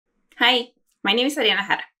Hi, my name is Ariana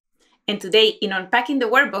Jara, and today in Unpacking the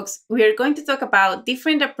Workbox, we are going to talk about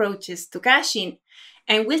different approaches to caching,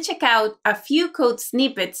 and we'll check out a few code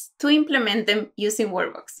snippets to implement them using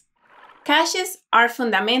Workbox. Caches are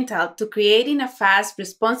fundamental to creating a fast,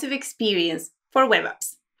 responsive experience for web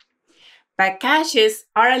apps. But caches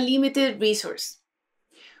are a limited resource.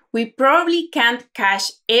 We probably can't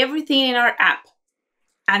cache everything in our app,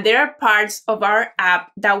 and there are parts of our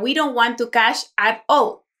app that we don't want to cache at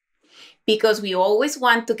all, because we always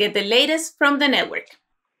want to get the latest from the network.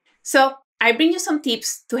 So I bring you some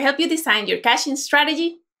tips to help you design your caching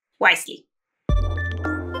strategy wisely.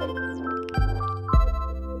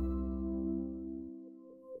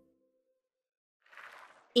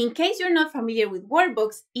 In case you're not familiar with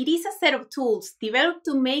Workbox, it is a set of tools developed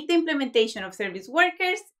to make the implementation of service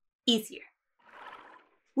workers easier.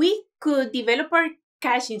 We could develop our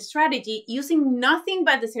caching strategy using nothing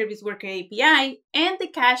but the Service Worker API and the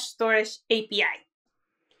Cache Storage API.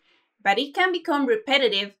 But it can become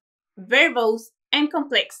repetitive, verbose, and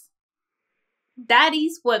complex. That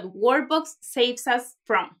is what Workbox saves us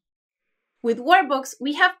from. With Workbox,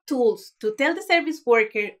 we have tools to tell the service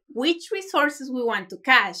worker which resources we want to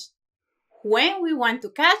cache, when we want to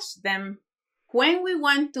cache them, when we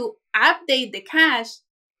want to update the cache,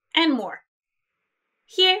 and more.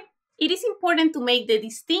 Here, it is important to make the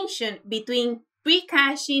distinction between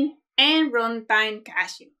precaching and runtime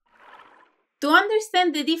caching. To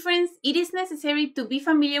understand the difference, it is necessary to be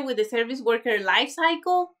familiar with the service worker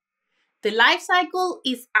lifecycle. The lifecycle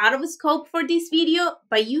is out of scope for this video,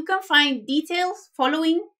 but you can find details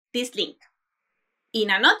following this link. In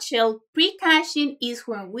a nutshell, precaching is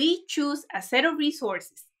when we choose a set of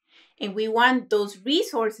resources, and we want those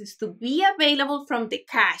resources to be available from the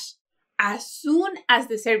cache as soon as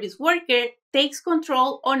the service worker takes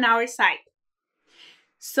control on our site,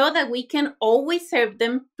 so that we can always serve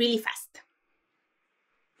them really fast.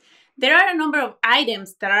 There are a number of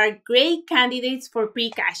items that are great candidates for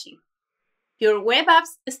precaching: your web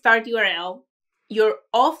app's start URL, your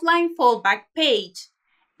offline fallback page,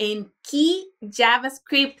 and key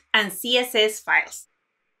JavaScript and CSS files.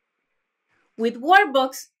 With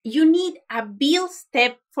Workbox, you need a build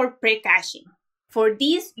step for precaching. For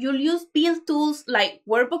this, you'll use build tools like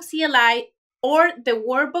Workbox CLI or the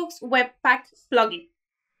Workbox Webpack plugin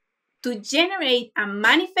to generate a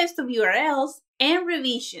manifest of URLs and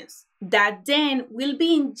revisions that then will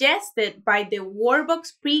be ingested by the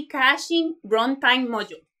Workbox precaching runtime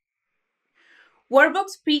module.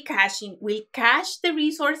 Workbox precaching will cache the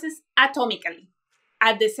resources atomically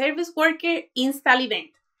at the service worker install event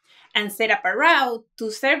and set up a route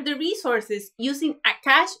to serve the resources using a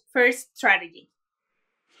cache-first strategy.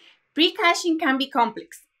 Precaching can be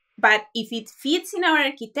complex, but if it fits in our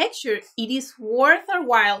architecture, it is worth our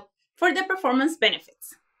while for the performance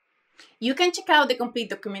benefits. You can check out the complete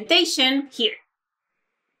documentation here.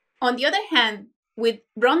 On the other hand, with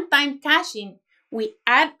runtime caching, we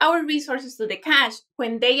add our resources to the cache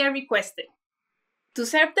when they are requested, to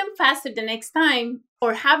serve them faster the next time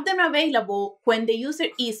or have them available when the user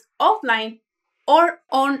is offline or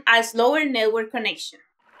on a slower network connection.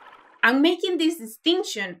 I'm making this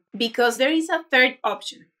distinction because there is a third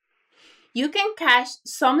option. You can cache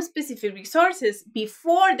some specific resources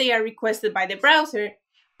before they are requested by the browser,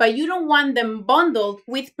 but you don't want them bundled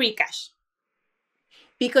with precache,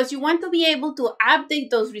 because you want to be able to update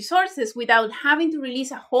those resources without having to release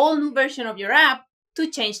a whole new version of your app to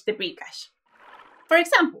change the precache. For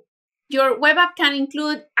example, your web app can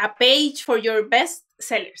include a page for your best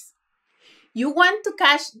sellers. You want to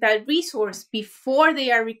cache that resource before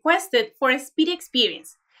they are requested for a speedy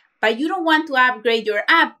experience, but you don't want to upgrade your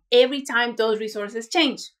app every time those resources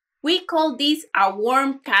change. We call this a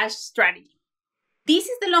warm cache strategy. This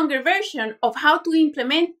is the longer version of how to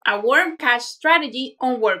implement a warm cache strategy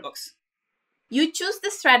on Workbox. You choose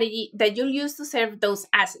the strategy that you'll use to serve those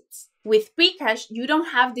assets. With precache, you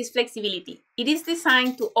don't have this flexibility. It is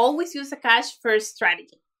designed to always use a cache-first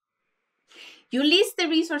strategy. You list the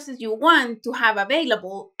resources you want to have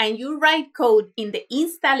available, and you write code in the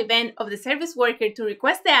install event of the service worker to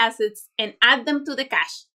request the assets and add them to the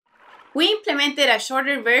cache. We implemented a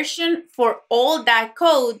shorter version for all that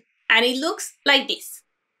code, and it looks like this.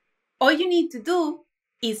 All you need to do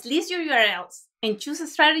is list your URLs and choose a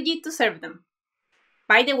strategy to serve them.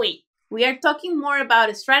 By the way, we are talking more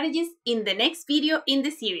about strategies in the next video in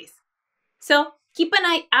the series, so keep an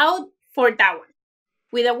eye out for that one.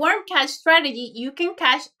 With a warm cache strategy, you can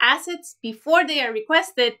cache assets before they are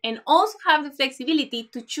requested and also have the flexibility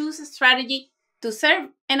to choose a strategy to serve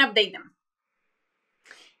and update them.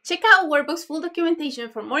 Check out Workbox full documentation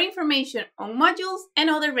for more information on modules and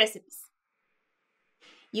other recipes.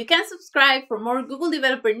 You can subscribe for more Google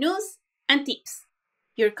Developer news and tips.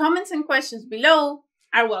 Your comments and questions below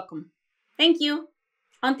are welcome. Thank you.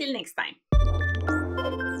 Until next time.